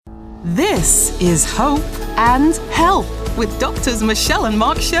This is Hope and Help with Doctors Michelle and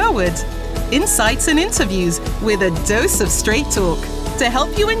Mark Sherwood. Insights and interviews with a dose of straight talk to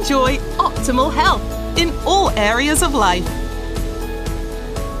help you enjoy optimal health in all areas of life.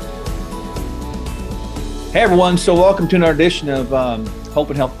 Hey everyone, so welcome to another edition of Hope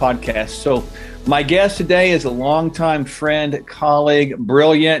and Health Podcast. So my guest today is a longtime friend, colleague,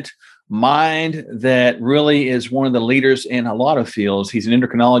 brilliant mind that really is one of the leaders in a lot of fields. He's an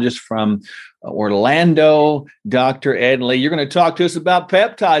endocrinologist from Orlando, Dr. Ed Lee. You're going to talk to us about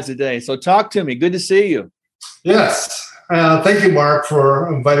peptides today. So talk to me. Good to see you. Yes. Thank you, Mark, for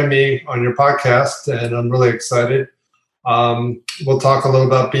inviting me on your podcast. And I'm really excited. We'll talk a little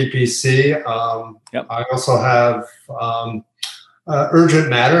about BPC. Yep. I also have urgent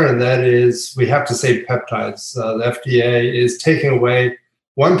matter, and that is we have to save peptides. The FDA is taking away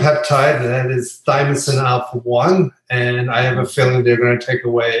one peptide, and that is thymosin alpha-1, and I have a feeling they're going to take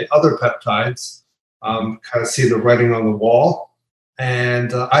away other peptides. Kind of see the writing on the wall.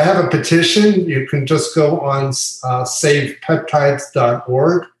 And I have a petition. You can just go on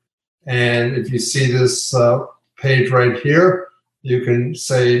savepeptides.org, and if you see this page right here, you can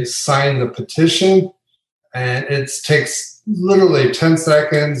say sign the petition, and it takes literally 10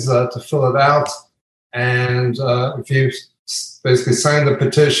 seconds to fill it out. And if you basically sign the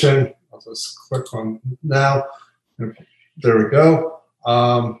petition, I'll just click on now. There we go.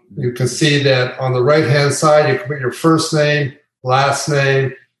 You can see that on the right-hand side, you can put your first name, last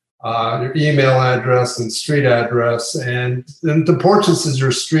name, your email address, and street address. And the importance is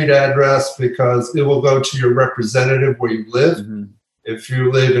your street address because it will go to your representative where you live. Mm-hmm. If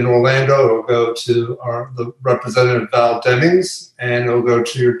you live in Orlando, it will go to the representative Val Demings, and it will go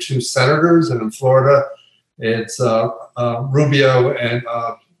to your two senators. And in Florida, it's Rubio and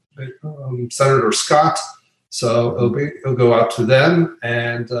Senator Scott. So it'll go out to them.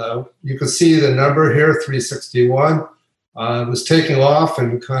 And you can see the number here, 361. It was taking off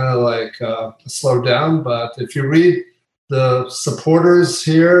and kind of like slowed down. But if you read the supporters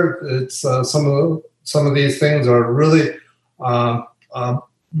here, it's some of these things are really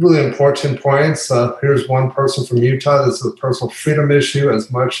really important points. Here's one person from Utah. This is a personal freedom issue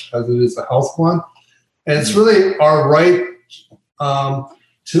as much as it is a health one. And it's really our right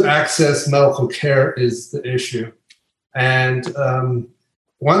to access medical care is the issue. And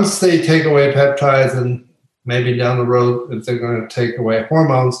once they take away peptides, and maybe down the road, if they're going to take away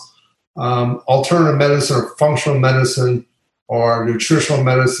hormones, alternative medicine or functional medicine or nutritional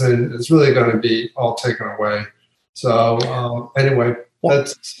medicine is really going to be all taken away. So anyway,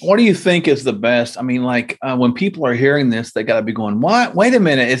 what do you think is the best? I mean, like when people are hearing this, they got to be going, "What? Wait a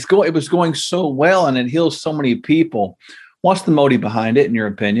minute! It was going so well, and it heals so many people." What's the motive behind it, in your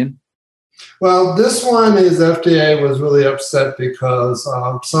opinion? Well, this one is FDA was really upset because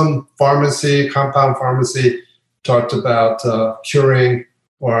some compound pharmacy, talked about curing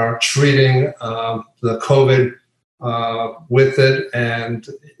or treating the COVID with it, and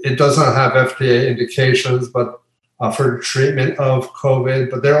it does not have FDA indications, but for treatment of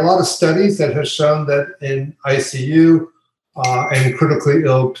COVID. But there are a lot of studies that have shown that in ICU and critically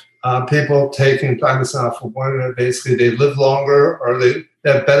ill people taking thymosin alpha-1, basically they live longer or they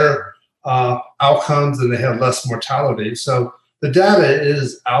have better outcomes and they have less mortality. So the data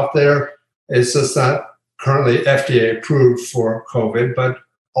is out there. It's just not currently FDA approved for COVID, but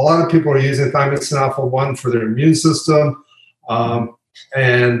a lot of people are using thymosin alpha-1 for their immune system.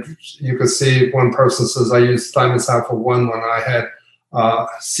 And you can see one person says, I used thymosin alpha-1 when I had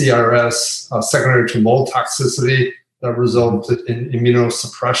CRS, secondary to mold toxicity, that resulted in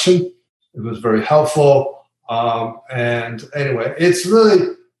immunosuppression. It was very helpful. And anyway, it's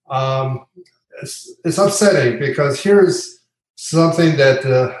really, it's upsetting because here's something that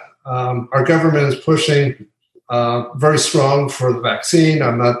our government is pushing very strong for the vaccine.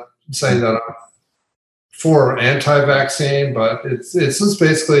 I'm not saying that I'm for anti-vaccine, but it's just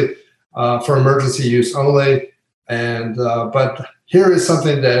basically for emergency use only. And but here is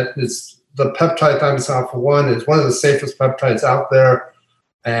something that is the peptide thymosin alpha-1 is one of the safest peptides out there,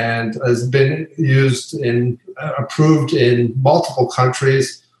 and has been approved in multiple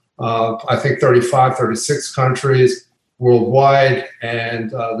countries. I think 35, 36 countries worldwide,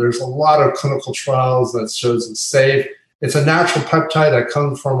 and there's a lot of clinical trials that shows it's safe. It's a natural peptide that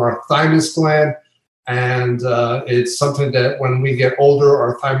comes from our thymus gland. And it's something that when we get older,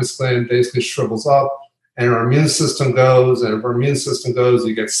 our thymus gland basically shrivels up and our immune system goes. And if our immune system goes,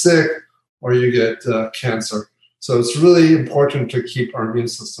 you get sick or you get cancer. So it's really important to keep our immune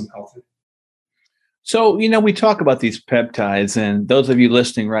system healthy. So, we talk about these peptides, and those of you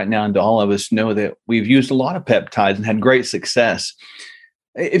listening right now and to all of us know that we've used a lot of peptides and had great success.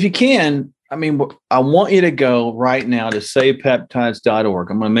 if you can, I mean, I want you to go right now to savepeptides.org.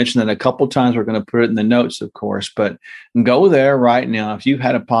 I'm going to mention that a couple of times. We're going to put it in the notes, of course, but go there right now. If you've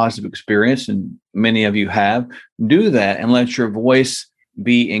had a positive experience, and many of you have, do that and let your voice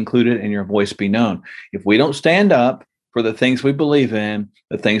be included and your voice be known. If we don't stand up for the things we believe in,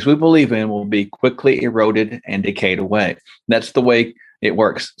 the things we believe in will be quickly eroded and decayed away. That's the way it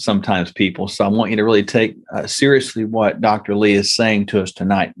works sometimes, people. So I want you to really take seriously what Dr. Lee is saying to us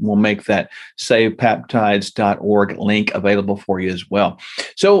tonight. We'll make that savepeptides.org link available for you as well.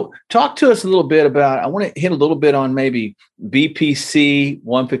 So talk to us a little bit about, I want to hit a little bit on maybe BPC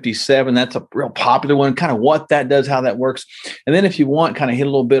 157. That's a real popular one, kind of what that does, how that works. And then if you want, kind of hit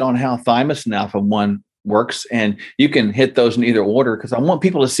a little bit on how thymosin alpha 1 works. And you can hit those in either order because I want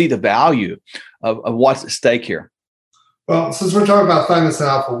people to see the value of what's at stake here. Well, since we're talking about thymosin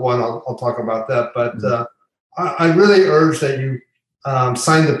alpha 1, I'll talk about that. But I really urge that you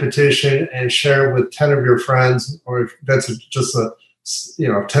sign the petition and share with 10 of your friends, or if that's just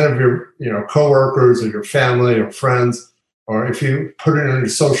 10 of your coworkers or your family or friends, or if you put it on your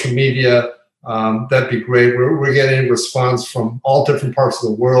social media, that'd be great. We're getting response from all different parts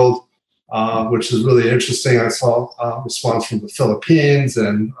of the world, which is really interesting. I saw response from the Philippines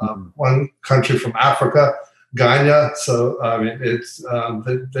and one country from Africa, Ghana. So I mean, it's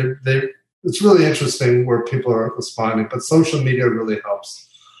really interesting where people are responding, but social media really helps.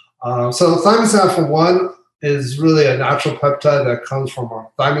 So thymosin alpha 1 is really a natural peptide that comes from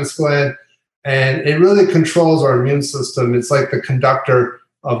our thymus gland, and it really controls our immune system. It's like the conductor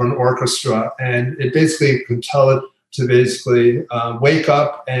of an orchestra, and it basically can tell it to basically wake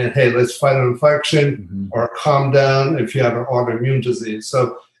up and, hey, let's fight an infection, or calm down if you have an autoimmune disease.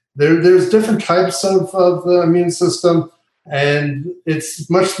 So there's different types of the immune system, and it's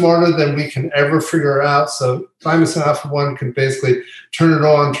much smarter than we can ever figure out. So thymosin alpha 1 can basically turn it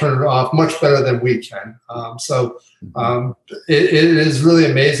on, turn it off much better than we can. It is really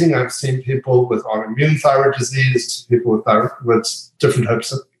amazing. I've seen people with autoimmune thyroid disease, people with different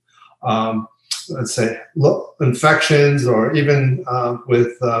types of let's say infections, or even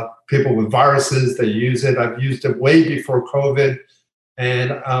with people with viruses, they use it. I've used it way before COVID. And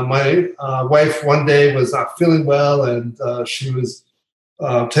my wife one day was not feeling well, and she was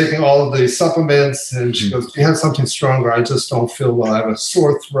taking all of the supplements, and she goes, do you have something stronger? I just don't feel well. I have a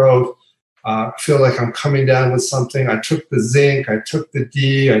sore throat. I feel like I'm coming down with something. I took the zinc, I took the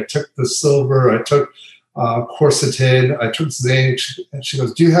D, I took the silver, I took quercetin, I took zinc. And she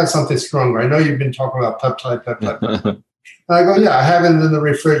goes, do you have something stronger? I know you've been talking about peptide. And I go, yeah, I have it in the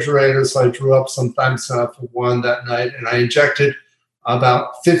refrigerator. So I drew up some thymosin alpha 1 that night, and I injected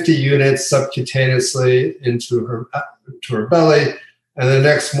about 50 units subcutaneously into her belly. And the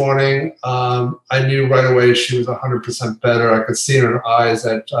next morning, I knew right away she was 100% better. I could see in her eyes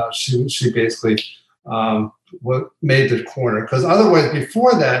that she basically made the corner. Because otherwise,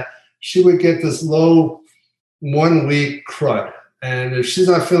 before that, she would get this low 1 week crud. And if she's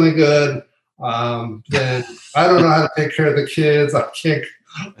not feeling good, then I don't know how to take care of the kids. I can't.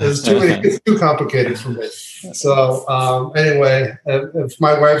 It's too complicated for me. So anyway, if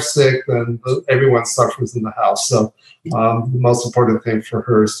my wife's sick, then everyone suffers in the house. So the most important thing for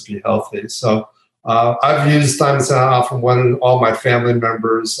her is to be healthy. So I've used thymosin alpha 1 in all my family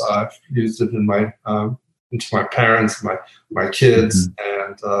members. I've used it in into my parents, my kids,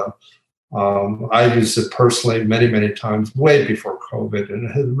 and I used it personally many times way before COVID, and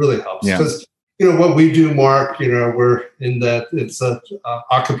it really helps because. What we do, Mark, we're in that it's a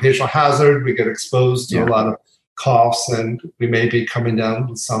occupational hazard. We get exposed to a lot of coughs, and we may be coming down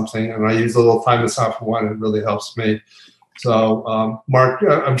with something. And I use a little thymosin alpha 1. It really helps me. So, Mark,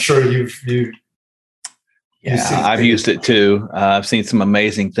 I'm sure you've I've used it too. I've seen some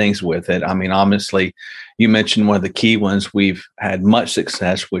amazing things with it. I mean, honestly, you mentioned one of the key ones we've had much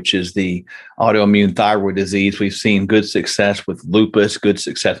success, which is the autoimmune thyroid disease. We've seen good success with lupus, good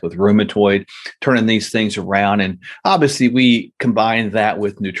success with rheumatoid, turning these things around. And obviously, we combine that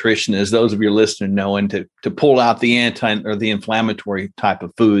with nutrition, as those of your listeners knowing, to pull out the the inflammatory type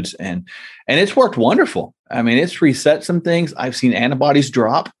of foods. And it's worked wonderful. I mean, it's reset some things. I've seen antibodies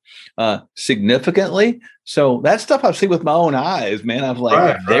drop significantly. So that stuff I've seen with my own eyes, man. I was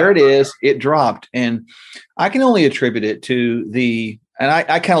like, there it is. It dropped. And I can only attribute it to and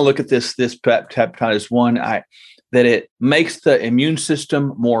I kind of look at this peptide as one, that it makes the immune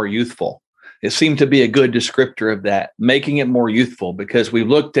system more youthful. It seemed to be a good descriptor of that, making it more youthful, because we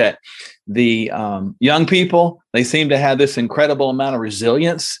looked at the young people. They seem to have this incredible amount of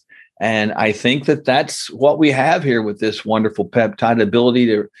resilience. And I think that that's what we have here with this wonderful peptide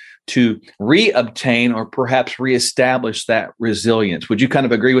ability to reobtain or perhaps reestablish that resilience. Would you kind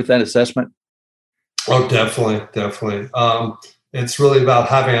of agree with that assessment? Oh, definitely, definitely. It's really about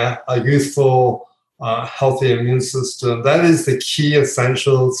having a youthful, healthy immune system. That is the key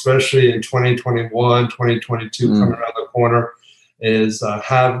essential, especially in 2021, 2022 coming around the corner, is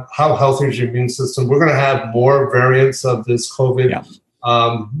how healthy is your immune system. We're going to have more variants of this COVID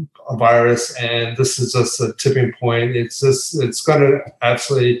virus, and this is just a tipping point. It's going to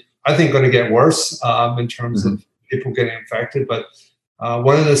absolutely, I think, going to get worse in terms of people getting infected. But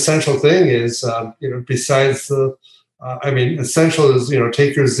one of the essential thing is, besides essential is,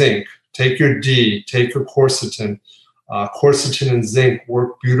 take your zinc, take your D, take your quercetin. Quercetin and zinc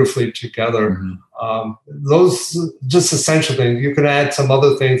work beautifully together. Those just essential things. You can add some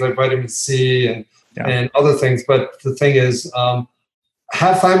other things like vitamin C and other things. But the thing is,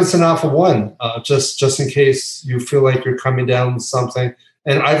 have thymosin alpha-1 just in case you feel like you're coming down with something.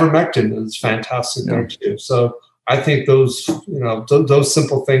 And ivermectin is fantastic there too. So I think those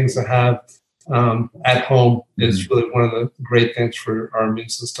simple things to have at home is really one of the great things for our immune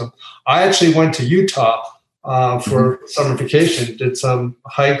system. I actually went to Utah for summer vacation, did some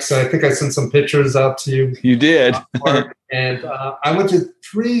hikes. I think I sent some pictures out to you. You did. And I went to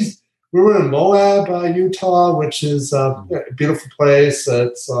we were in Moab, Utah, which is a beautiful place.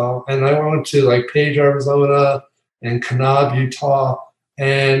 And I went to Page, Arizona, and Kanab, Utah.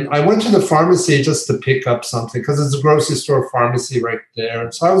 And I went to the pharmacy just to pick up something because it's a grocery store pharmacy right there.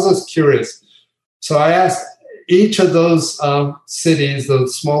 So I was just curious. So I asked each of those cities,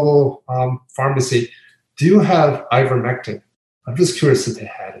 those small little pharmacy, do you have ivermectin? I'm just curious if they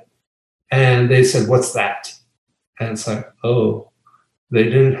had it. And they said, what's that? And it's like, oh, they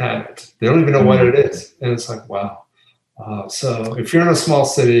didn't have it. They don't even know what it is. And it's like, wow. So if you're in a small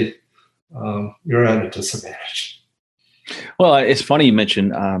city, you're at a disadvantage. Well, it's funny you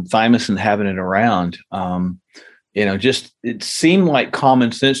mentioned thymosin having it around. It seemed like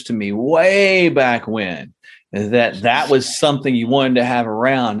common sense to me way back when that was something you wanted to have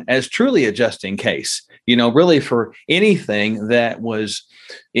around as truly a just in case, really for anything that was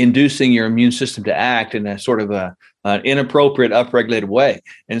inducing your immune system to act in a sort of an inappropriate, upregulated way.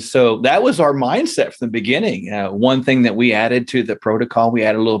 And so that was our mindset from the beginning. One thing that we added to the protocol, we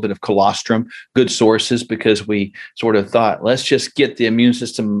added a little bit of colostrum, good sources, because we sort of thought, let's just get the immune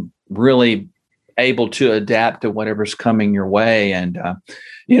system really able to adapt to whatever's coming your way. And,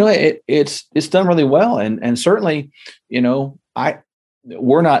 it's done really well. And certainly,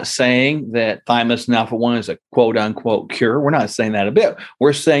 we're not saying that thymosin alpha-1 is a quote unquote cure. We're not saying that a bit.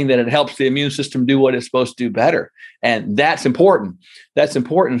 We're saying that it helps the immune system do what it's supposed to do better. And that's important. That's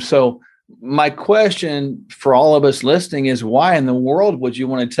important. So my question for all of us listening is, why in the world would you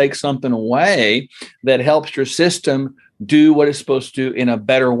want to take something away that helps your system do what it's supposed to do in a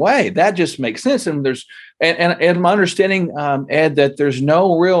better way? That just makes sense. And and my understanding, Ed, that there's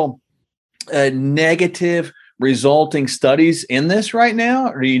no real negative resulting studies in this right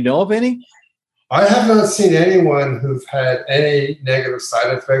now, or do you know of any? I have not seen anyone who've had any negative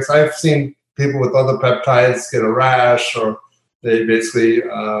side effects. I've seen people with other peptides get a rash, or they basically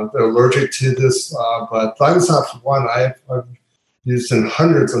they're allergic to this. But thymosin alpha-1, I've used in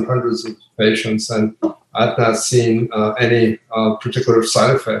hundreds and hundreds of patients, and I've not seen any particular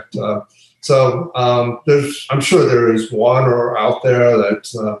side effect. I'm sure there is one or out there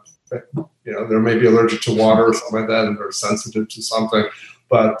that they may be allergic to water or something like that, and they're sensitive to something.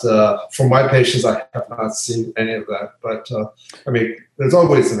 But for my patients, I have not seen any of that. But there's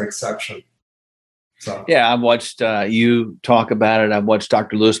always an exception. So. Yeah, I've watched you talk about it. I've watched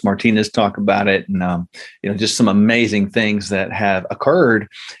Dr. Luis Martinez talk about it, and just some amazing things that have occurred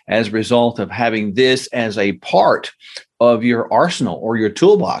as a result of having this as a part of your arsenal or your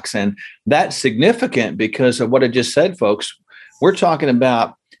toolbox. And that's significant because of what I just said, folks. We're talking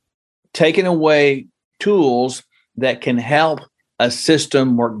about taking away tools that can help a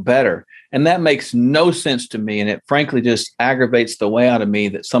system work better. And that makes no sense to me. And it frankly just aggravates the way out of me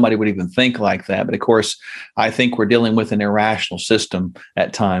that somebody would even think like that. But of course, I think we're dealing with an irrational system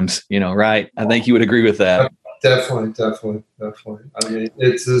at times, right? I think you would agree with that. Definitely. I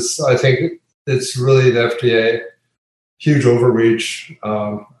think it's really the FDA, huge overreach.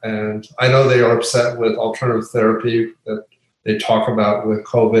 And I know they are upset with alternative therapy that they talk about with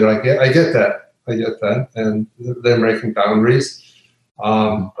COVID. I get that. And they're making boundaries.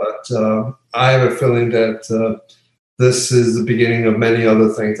 But I have a feeling that this is the beginning of many other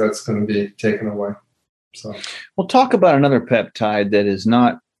things that's going to be taken away. So we'll talk about another peptide that is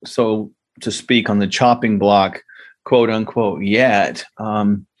not, so to speak, on the chopping block, quote unquote, yet.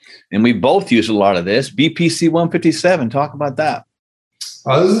 And we both use a lot of this. BPC 157. Talk about that.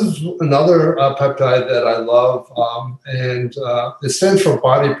 This is another peptide that I love, and it stands for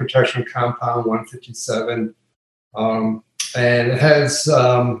Body Protection Compound 157. And it has,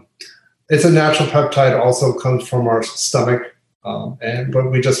 it's a natural peptide, also comes from our stomach,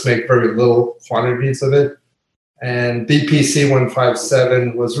 but we just make very little quantities of it. And BPC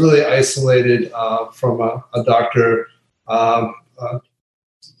 157 was really isolated from a doctor.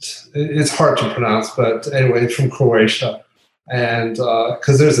 It's hard to pronounce, but anyway, it's from Croatia. And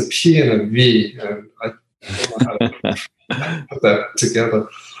because there's a P and a V, and I don't know how to put that together.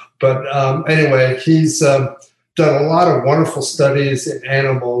 But anyway, he's done a lot of wonderful studies in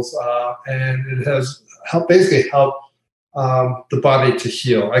animals, and it has basically helped the body to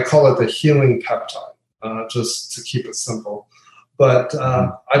heal. I call it the healing peptide, just to keep it simple. But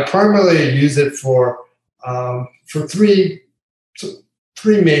I primarily use it for three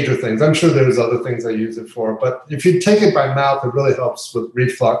major things. I'm sure there's other things I use it for, but if you take it by mouth, it really helps with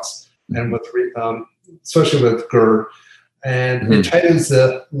reflux and with, especially with GERD. And it tightens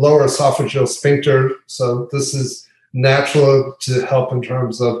the lower esophageal sphincter. So this is natural to help in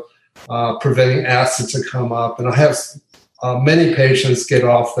terms of preventing acid to come up. And I have many patients get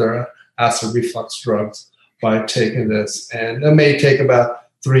off their acid reflux drugs by taking this. And it may take about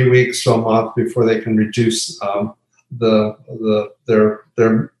 3 weeks to a month before they can reduce their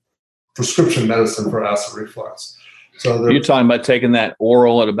prescription medicine for acid reflux. So you're talking about taking that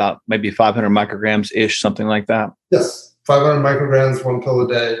oral at about maybe 500 micrograms ish, something like that. Yes, 500 micrograms, 1 pill a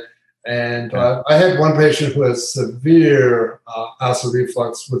day. And I had one patient who has severe acid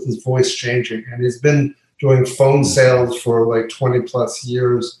reflux with his voice changing, and he's been doing phone sales for like 20 plus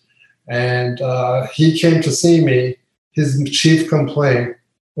years. And he came to see me. His chief complaint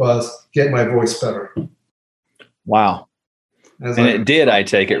was get my voice better. Wow. And it did, I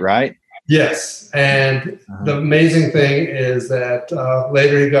take it, right? Yes. And the amazing thing is that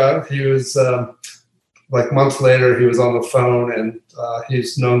later he was like months later, he was on the phone, and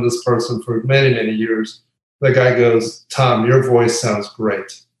he's known this person for many, many years. The guy goes, Tom, your voice sounds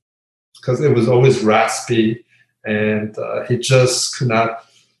great. Because it was always raspy, and he just could not,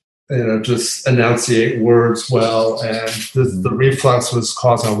 just enunciate words well. And the reflux was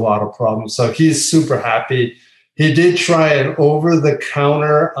causing a lot of problems. So he's super happy. He did try an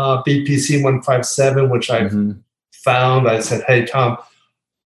over-the-counter BPC 157, which I found. I said, hey, Tom,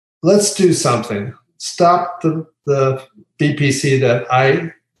 let's do something. Stop the BPC that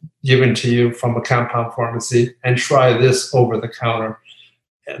I given to you from a compound pharmacy and try this over-the-counter.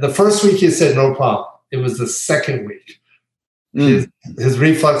 The first week he said, no problem. It was the second week. His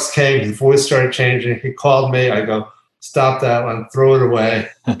reflux came. His voice started changing. He called me. I go, stop that one. Throw it away.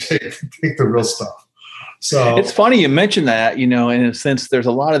 Take the real stuff. So it's funny you mentioned that, in a sense, there's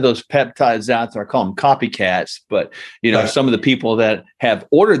a lot of those peptides out there. I call them copycats, but some of the people that have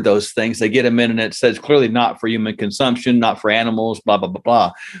ordered those things, they get them in and it says clearly not for human consumption, not for animals, blah, blah, blah,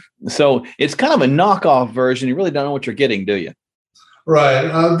 blah. So it's kind of a knockoff version. You really don't know what you're getting, do you?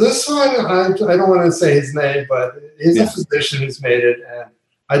 Right. This one, I don't want to say his name, but he's a physician who's made it. And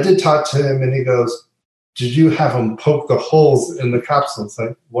I did talk to him, and he goes, did you have him poke the holes in the capsule? It's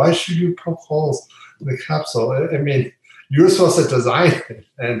like, why should you poke holes in the capsule? I mean, you're supposed to design it.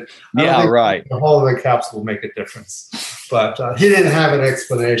 And the hole in the capsule will make a difference. But he didn't have an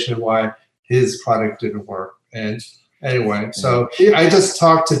explanation why his product didn't work. And anyway, so I just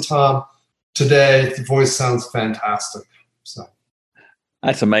talked to Tom today. The voice sounds fantastic. So.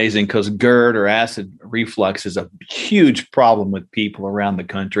 That's amazing, because GERD or acid reflux is a huge problem with people around the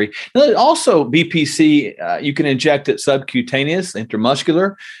country. Now, also, BPC, you can inject it subcutaneous,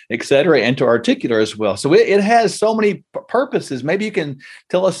 intramuscular, et cetera, intra-articular as well. So it has so many purposes. Maybe you can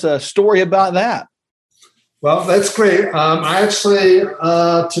tell us a story about that. Well, that's great. I actually,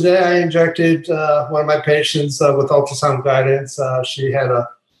 today I injected one of my patients with ultrasound guidance. She had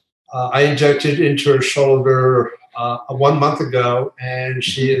I injected into her shoulder 1 month ago, and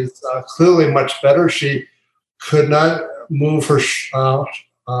she is clearly much better. She could not move her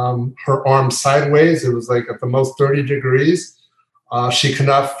arm sideways. It was like at the most 30 degrees. She could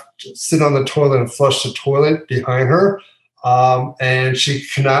not sit on the toilet and flush the toilet behind her, and she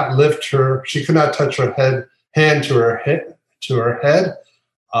could not she could not touch her hand to her head.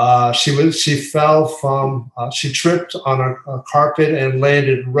 She fell from. She tripped on a carpet and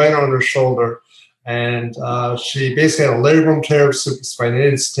landed right on her shoulder. And she basically had a labrum tear,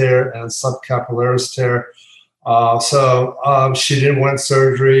 supraspinatus tear, and subcapularis tear. So she didn't want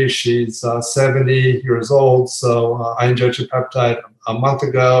surgery. She's 70 years old. So I injected peptide a month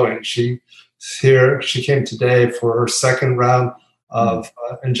ago, and she came today for her second round of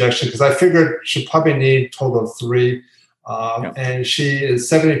injection, because I figured she'll probably need a total of 3. And she is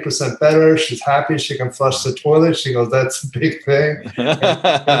 70% better. She's happy. She can flush the toilet. She goes, that's a big thing.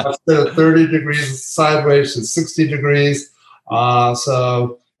 Instead of 30 degrees sideways, she's 60 degrees.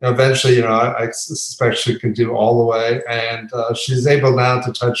 So eventually, I suspect she can do all the way. And she's able now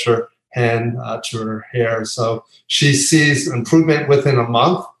to touch her hand to her hair. So she sees improvement within a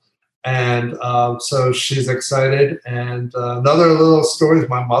month. And so she's excited. And another little story is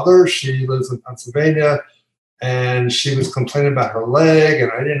my mother. She lives in Pennsylvania. And she was complaining about her leg,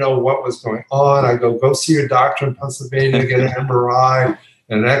 and I didn't know what was going on. I go see your doctor in Pennsylvania, get an MRI,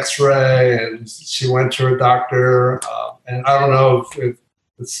 an X-ray, and she went to her doctor. And I don't know if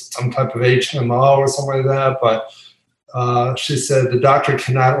it's some type of HMO or something like that, but she said the doctor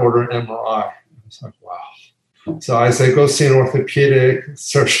cannot order an MRI. I was like, wow. So I said, go see an orthopedic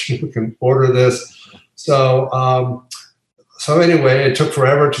surgeon who can order this. So anyway, it took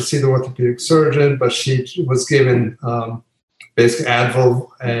forever to see the orthopedic surgeon, but she was given basically Advil,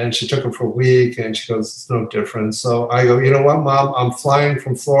 and she took it for a week, and she goes, it's no difference. So I go, you know what, Mom? I'm flying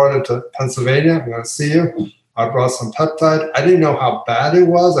from Florida to Pennsylvania. I'm going to see you. I brought some peptide. I didn't know how bad it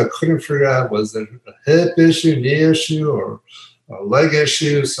was. I couldn't figure out, was it a hip issue, knee issue, or a leg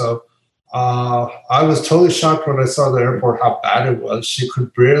issue? So I was totally shocked when I saw the airport how bad it was. She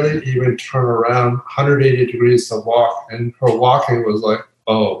could barely even turn around 180 degrees to walk, and her walking was like,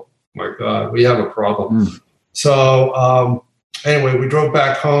 oh my God, we have a problem. So anyway, we drove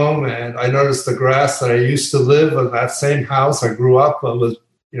back home, and I noticed the grass that I used to live in that same house I grew up was,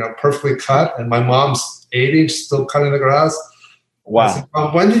 perfectly cut, and my mom's 80, still cutting the grass. Wow. I said,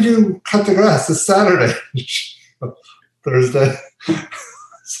 Mom, when did you cut the grass? It's Saturday. Thursday.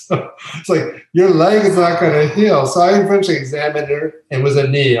 So it's like, your leg is not going to heal. So I eventually examined her, and it was a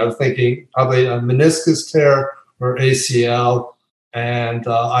knee. I was thinking probably a meniscus tear or ACL. And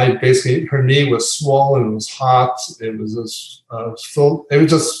her knee was swollen. It was hot. It was just full. It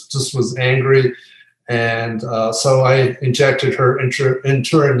was just was angry. And so I injected her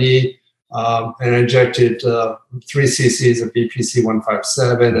into her knee, and injected 3 cc's of BPC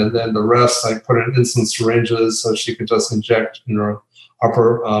 157. And then the rest, I put in insulin syringes so she could just inject in her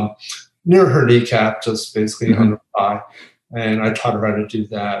upper, near her kneecap, just basically on the thigh. And I taught her how to do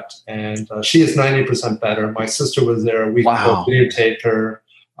that. And she is 90% better. My sister was there a week ago, videotaped her,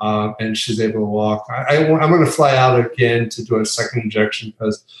 and she's able to walk. I'm going to fly out again to do a second injection,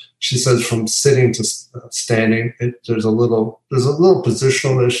 because she says from sitting to standing, there's a little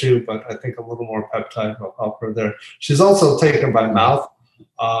positional issue, but I think a little more peptide will help her there. She's also taken by mouth.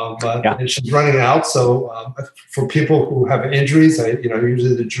 And she's running out. So for people who have injuries, I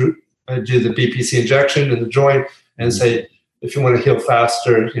usually do the BPC injection in the joint and say, if you want to heal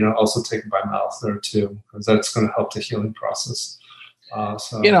faster, also take it by mouth there too, because that's going to help the healing process.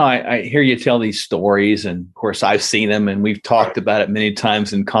 I hear you tell these stories, and of course I've seen them, and we've talked about it many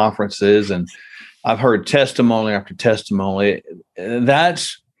times in conferences, and I've heard testimony after testimony.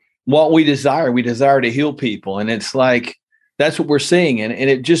 That's what we desire. We desire to heal people, and it's like, that's what we're seeing. And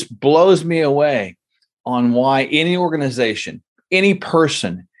it just blows me away on why any organization, any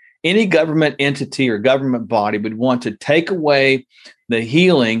person, any government entity or government body would want to take away the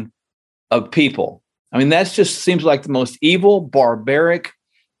healing of people. I mean, that just seems like the most evil, barbaric,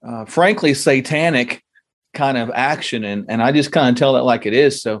 frankly, satanic kind of action. And I just kind of tell that like it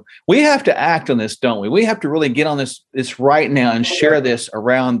is. So we have to act on this, don't we? We have to really get on this right now and share this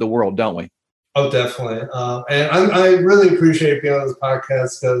around the world, don't we? Oh, definitely. And I really appreciate being on this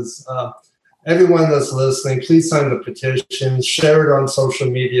podcast, because everyone that's listening, please sign the petition, share it on social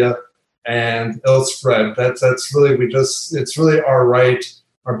media, and it'll spread. That's really, it's really our right,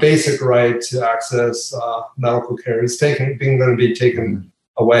 our basic right to access medical care is going to be taken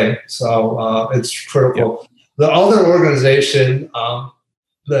away. So it's critical. Yeah. The other organization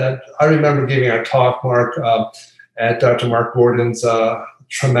that I remember giving a talk, Mark, at Dr. Mark Gordon's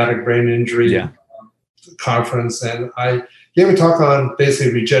traumatic brain injury conference, and I gave a talk on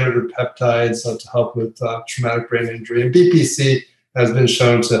basically regenerative peptides to help with traumatic brain injury. And BPC has been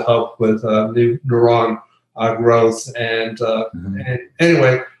shown to help with new neuron growth. And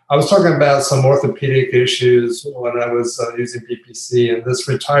anyway, I was talking about some orthopedic issues when I was using BPC, and this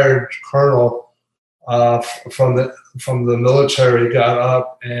retired colonel from the military got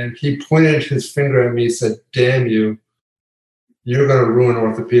up and he pointed his finger at me and said, "Damn you, you're going to ruin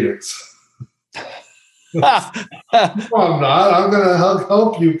orthopedics." No, I'm not. I'm going to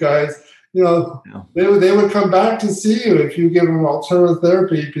help you guys. They would come back to see you if you give them alternative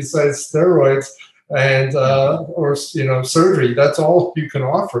therapy besides steroids. and or surgery. That's all you can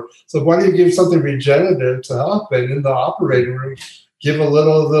offer. So why don't you give something regenerative to help? And in the operating room, give a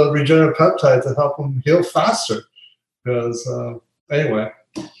little of the regenerative peptide to help them heal faster. Because anyway,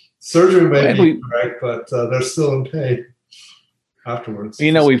 surgery may be correct, but they're still in pain afterwards.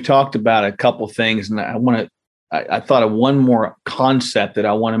 We've talked about a couple things, and I thought of one more concept that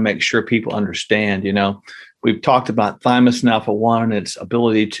I want to make sure people understand. We've talked about thymosin alpha-1 and its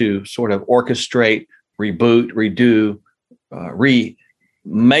ability to sort of orchestrate, reboot, redo,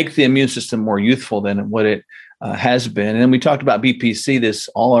 make the immune system more youthful than what it has been. And then we talked about BPC, this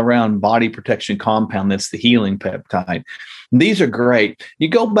all-around body protection compound that's the healing peptide. These are great. You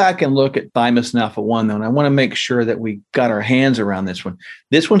go back and look at thymosin alpha-1, though, and I want to make sure that we got our hands around this one.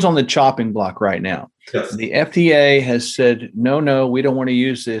 This one's on the chopping block right now. Yes. The FDA has said, no, we don't want to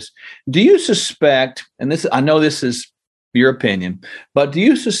use this. Do you suspect, and I know this is your opinion, but do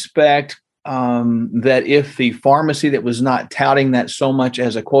you suspect that if the pharmacy that was not touting that so much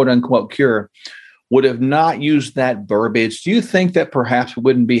as a quote unquote cure would have not used that verbiage, do you think that perhaps we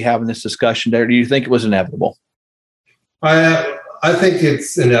wouldn't be having this discussion there? Or do you think it was inevitable? I think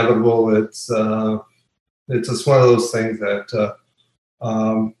it's inevitable. It's just one of those things that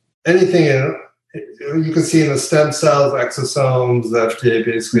anything you can see in the stem cells, exosomes, the FDA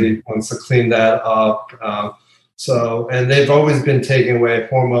basically wants to clean that up. And they've always been taking away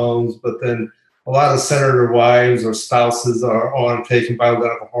hormones, but then a lot of senator wives or spouses are on taking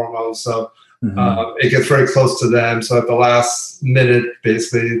bioidentical hormones. So it gets very close to them. So at the last minute,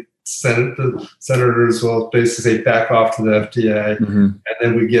 basically, the senators will basically say back off to the FDA, and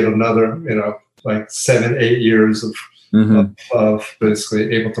then we get another, like 7-8 years of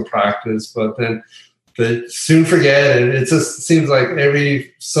basically able to practice. But then they soon forget, and it just seems like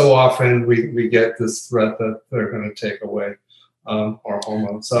every so often we get this threat that they're going to take away our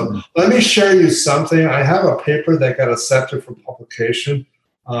hormones. So let me share you something. I have a paper that got accepted for publication.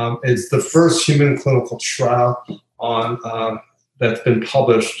 It's the first human clinical trial on that's been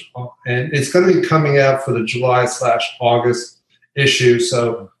published, and it's going to be coming out for the July/August issue.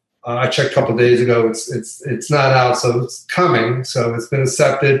 So I checked a couple of days ago. It's not out, so it's coming. So it's been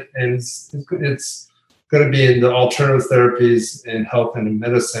accepted, and it's going to be in the alternative therapies in health and in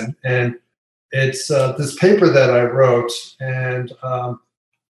medicine. And it's this paper that I wrote, and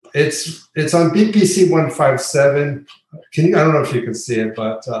it's on BPC 157. I don't know if you can see it,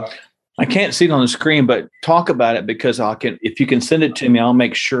 but I can't see it on the screen. But talk about it, because if you can send it to me, I'll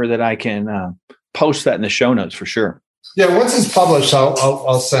make sure that I can post that in the show notes for sure. Yeah, once it's published,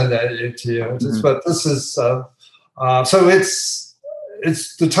 I'll send that to you. But this is so it's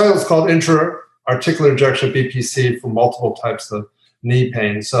the title is called Intra-Articular Injection of BPC for multiple types of knee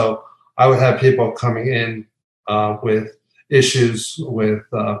pain. So I would have people coming in with issues with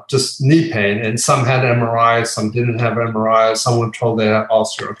just knee pain, and some had MRIs, some didn't have MRIs, someone told they had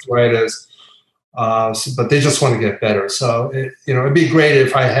osteoarthritis, but they just want to get better. So it'd be great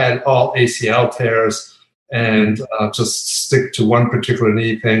if I had all ACL tears and just stick to one particular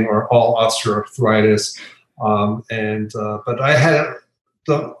knee thing, or all osteoarthritis. But I had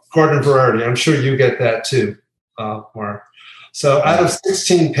the garden variety. I'm sure you get that too, Mark. So out of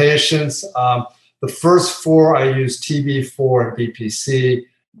 16 patients, the first 4 I used TB4 and BPC,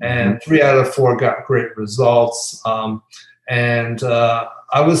 and 3 out of 4 got great results. I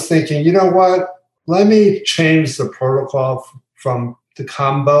was thinking, you know what? Let me change the protocol from the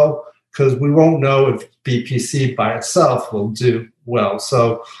combo, because we won't know if BPC by itself will do well.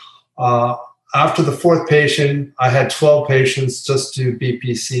 So after the 4th patient, I had 12 patients just do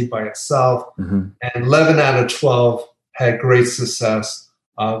BPC by itself, and 11 out of 12 had great success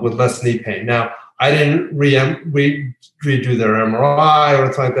with less knee pain. Now, I didn't redo their MRI or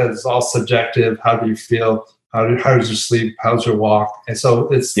anything like that. It's all subjective. How do you feel? How's your sleep? How's your walk? And so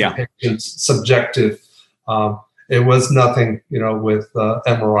it's the patient's subjective. It was nothing, with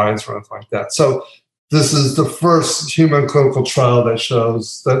MRIs or anything like that. So this is the first human clinical trial that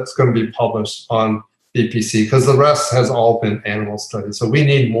shows that's going to be published on BPC, because the rest has all been animal studies. So we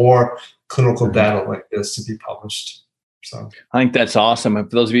need more clinical data like this to be published. So I think that's awesome. And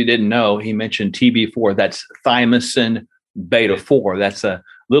for those of you who didn't know, he mentioned TB4. That's thymosin beta 4. That's a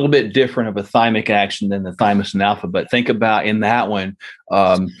little bit different of a thymic action than the thymosin alpha. But think about in that one,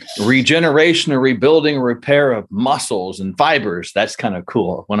 regeneration or rebuilding or repair of muscles and fibers. That's kind of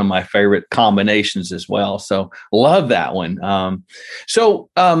cool. One of my favorite combinations as well. So love that one.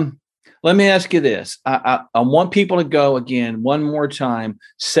 Let me ask you this. I want people to go again one more time,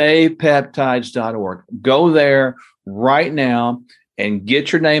 savepeptides.org. Go there right now and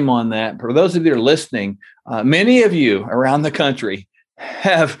get your name on that. For those of you that are listening, many of you around the country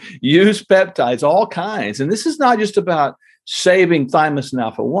have used peptides, all kinds. And this is not just about saving thymosin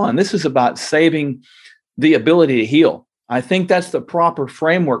alpha-1. This is about saving the ability to heal. I think that's the proper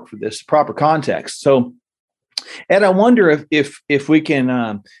framework for this, proper context. So, Ed, I wonder if we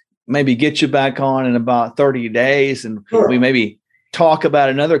can maybe get you back on in about 30 days and we maybe talk about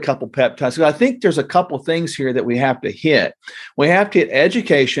another couple peptides. So I think there's a couple things here that we have to hit. We have to hit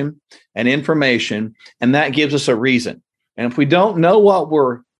education and information, and that gives us a reason. And if we don't know what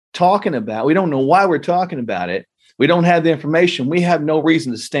we're talking about, we don't know why we're talking about it, we don't have the information, we have no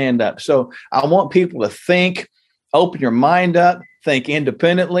reason to stand up. So I want people to think, open your mind up, think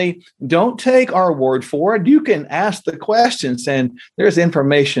independently. Don't take our word for it. You can ask the questions, and there's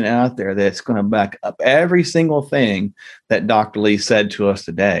information out there that's going to back up every single thing that Dr. Lee said to us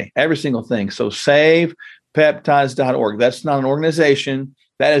today, every single thing. So savepeptides.org. That's not an organization.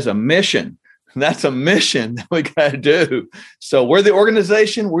 That is a mission. That's a mission that we got to do. So we're the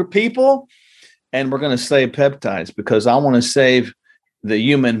organization, we're people, and we're going to save peptides because I want to save the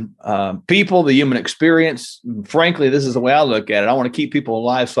human people, the human experience. Frankly, this is the way I look at it. I want to keep people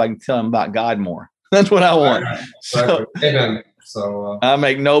alive so I can tell them about God more. That's what I want. So, amen. So I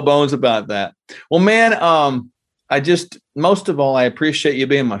make no bones about that. Well, man, most of all, I appreciate you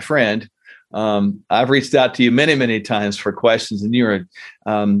being my friend. I've reached out to you many, many times for questions, and you're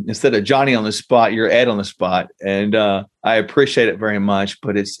instead of Johnny on the spot, you're Ed on the spot, and I appreciate it very much.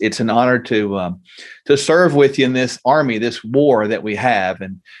 But it's an honor to serve with you in this army, this war that we have,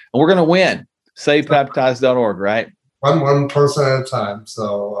 and we're going to win. SavePeptides.org, right? One person at a time.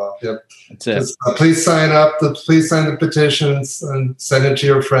 So yep. That's it. Just, please sign up. Please sign the petitions and send it to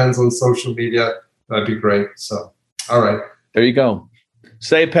your friends on social media. That'd be great. So all right, there you go.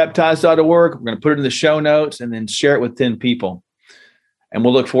 SavePeptides.org. We're going to put it in the show notes and then share it with 10 people. And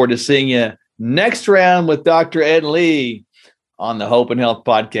we'll look forward to seeing you next round with Dr. Ed Lee on the Hope and Health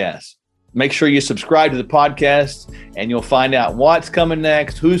Podcast. Make sure you subscribe to the podcast and you'll find out what's coming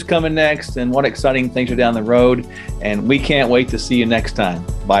next, who's coming next, and what exciting things are down the road. And we can't wait to see you next time.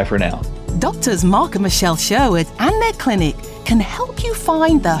 Bye for now. Doctors Mark and Michelle Sherwood and their clinic can help you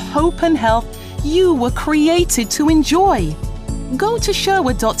find the hope and health you were created to enjoy. Go to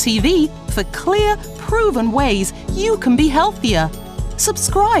Sherwood.tv for clear, proven ways you can be healthier.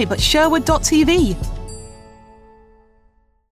 Subscribe at Sherwood.tv.